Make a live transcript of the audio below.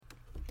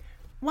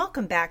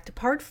Welcome back to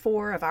part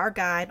 4 of our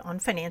guide on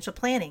financial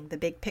planning, the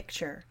big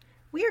picture.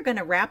 We are going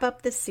to wrap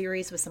up this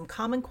series with some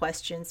common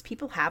questions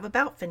people have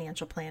about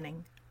financial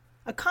planning.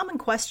 A common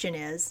question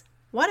is,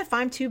 what if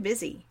I'm too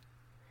busy?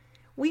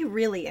 We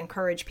really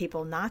encourage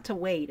people not to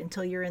wait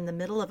until you're in the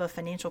middle of a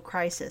financial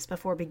crisis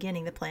before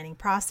beginning the planning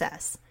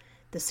process.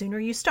 The sooner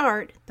you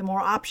start, the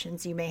more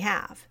options you may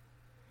have.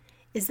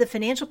 Is the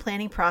financial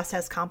planning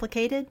process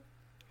complicated?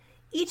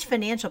 Each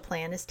financial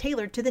plan is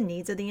tailored to the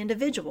needs of the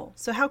individual,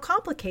 so how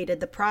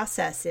complicated the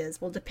process is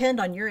will depend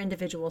on your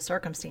individual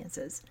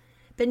circumstances.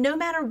 But no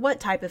matter what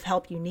type of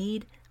help you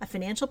need, a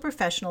financial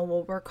professional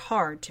will work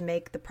hard to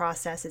make the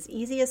process as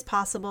easy as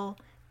possible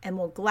and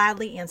will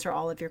gladly answer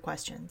all of your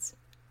questions.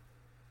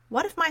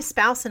 What if my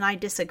spouse and I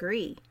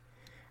disagree?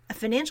 A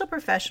financial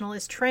professional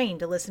is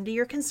trained to listen to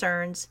your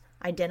concerns,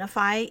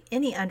 identify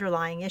any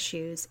underlying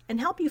issues, and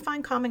help you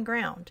find common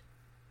ground.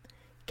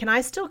 Can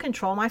I still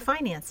control my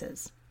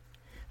finances?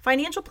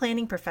 Financial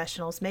planning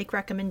professionals make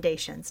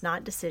recommendations,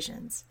 not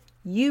decisions.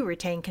 You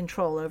retain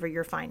control over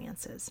your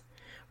finances.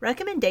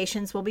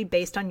 Recommendations will be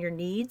based on your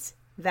needs,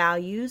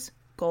 values,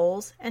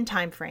 goals, and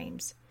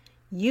timeframes.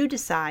 You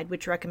decide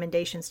which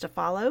recommendations to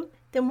follow,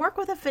 then work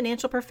with a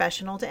financial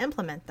professional to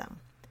implement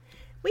them.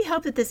 We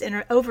hope that this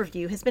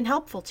overview has been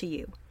helpful to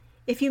you.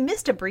 If you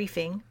missed a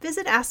briefing,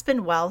 visit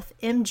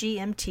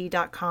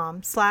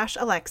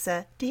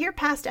aspenwealthmgmt.com/Alexa to hear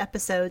past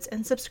episodes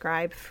and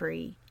subscribe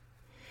free.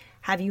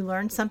 Have you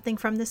learned something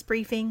from this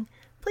briefing?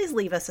 Please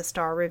leave us a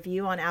star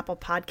review on Apple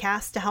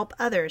Podcasts to help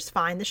others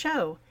find the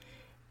show.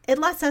 It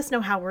lets us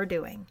know how we're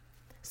doing.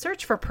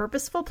 Search for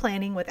Purposeful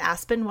Planning with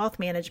Aspen Wealth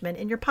Management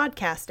in your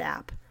podcast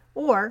app,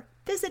 or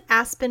visit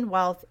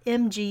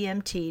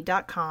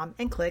aspenwealthmgmt.com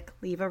and click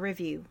Leave a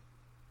Review.